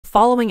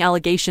following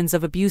allegations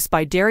of abuse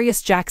by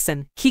Darius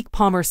Jackson, Keke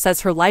Palmer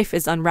says her life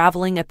is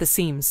unraveling at the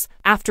seams.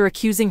 After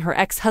accusing her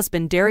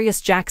ex-husband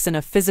Darius Jackson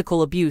of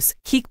physical abuse,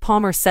 Keke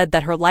Palmer said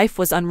that her life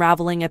was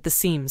unraveling at the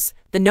seams.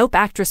 The Nope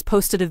actress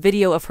posted a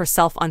video of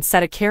herself on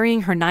set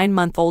carrying her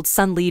 9-month-old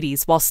son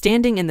Leeds while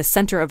standing in the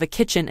center of a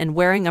kitchen and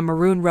wearing a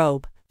maroon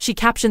robe. She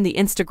captioned the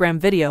Instagram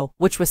video,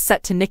 which was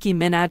set to Nicki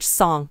Minaj's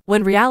song,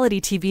 "When reality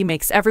TV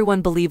makes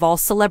everyone believe all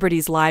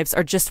celebrities' lives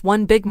are just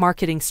one big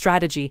marketing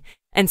strategy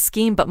and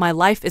scheme, but my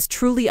life is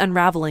truly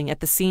unraveling at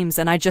the seams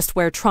and I just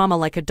wear trauma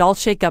like a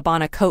Dolce &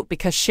 Gabbana coat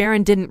because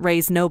Sharon didn't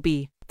raise no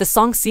B." The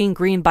song "Seeing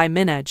Green" by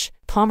Minaj.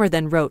 Palmer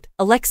then wrote,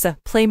 "Alexa,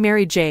 play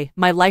Mary J.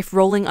 My Life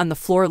rolling on the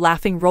floor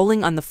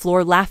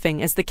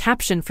laughing" as the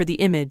caption for the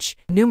image.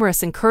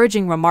 Numerous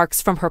encouraging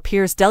remarks from her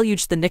peers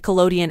deluged the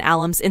Nickelodeon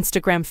alum's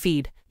Instagram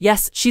feed.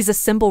 "Yes, she's a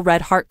symbol,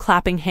 red heart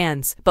clapping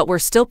hands, but we're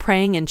still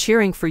praying and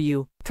cheering for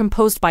you."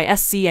 Composed by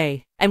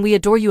SCA. "And we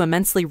adore you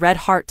immensely, red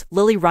heart."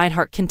 Lily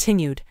Reinhart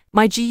continued,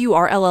 "My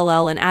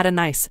GURLLL and add a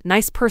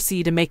nice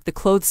Percy to make the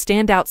clothes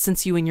stand out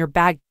since you in your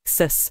bag,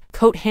 sis.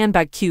 Coat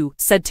handbag Q,"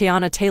 said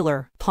Tiana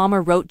Taylor.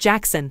 Palmer wrote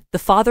Jackson, the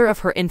father of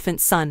her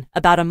infant son,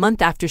 about a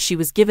month after she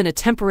was given a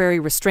temporary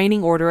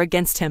restraining order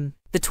against him.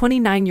 The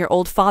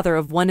 29-year-old father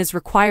of one is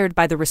required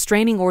by the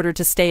restraining order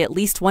to stay at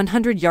least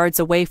 100 yards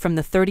away from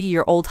the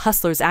 30-year-old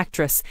Hustlers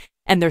actress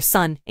and their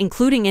son,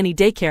 including any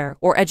daycare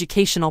or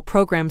educational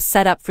programs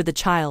set up for the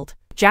child.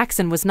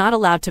 Jackson was not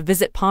allowed to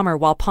visit Palmer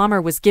while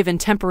Palmer was given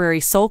temporary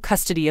sole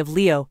custody of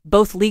Leo,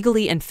 both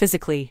legally and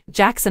physically.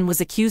 Jackson was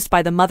accused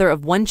by the mother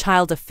of one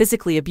child of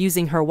physically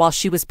abusing her while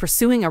she was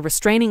pursuing a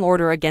restraining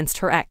order against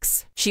her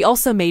ex. She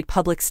also made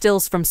public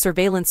stills from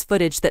surveillance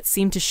footage that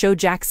seemed to show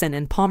Jackson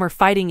and Palmer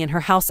fighting in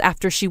her house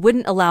after she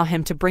wouldn't allow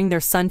him to bring their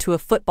son to a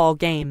football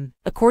game.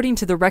 According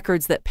to the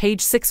records that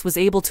Page 6 was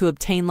able to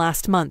obtain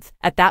last month,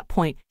 at that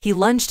point, he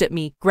lunged at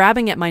me,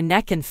 grabbing at my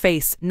neck and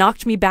face,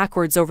 knocked me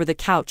backwards over the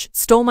couch,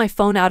 stole my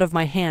phone out of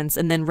my hands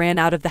and then ran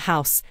out of the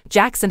house.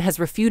 Jackson has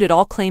refuted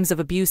all claims of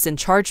abuse and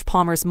charged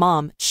Palmer's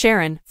mom,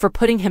 Sharon, for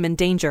putting him in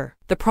danger.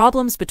 The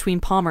problems between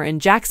Palmer and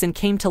Jackson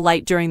came to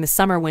light during the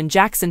summer when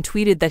Jackson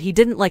tweeted that he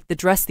didn't like the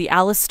dress the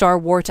Alice star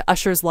wore to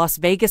Usher's Las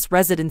Vegas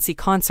residency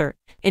concert.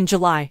 In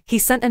July, he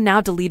sent a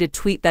now-deleted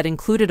tweet that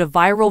included a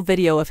viral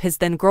video of his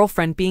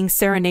then-girlfriend being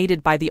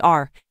serenaded by the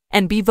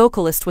R&B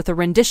vocalist with a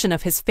rendition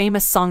of his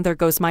famous song "There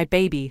Goes My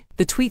Baby."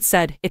 The tweet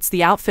said, "It's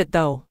the outfit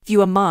though.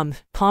 You a mom."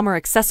 Palmer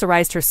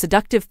accessorized her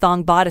seductive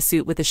thong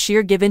bodysuit with a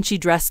sheer Givenchy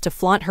dress to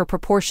flaunt her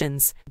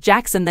proportions.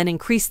 Jackson then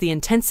increased the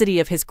intensity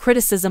of his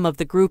criticism of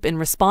the group in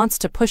response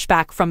to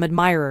pushback from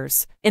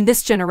admirers. "In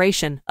this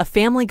generation, a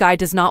family guy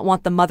does not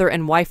want the mother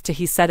and wife to,"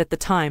 he said at the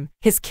time,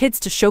 "his kids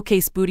to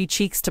showcase booty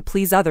cheeks to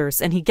please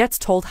others, and he gets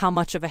told how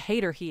much of a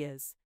hater he is."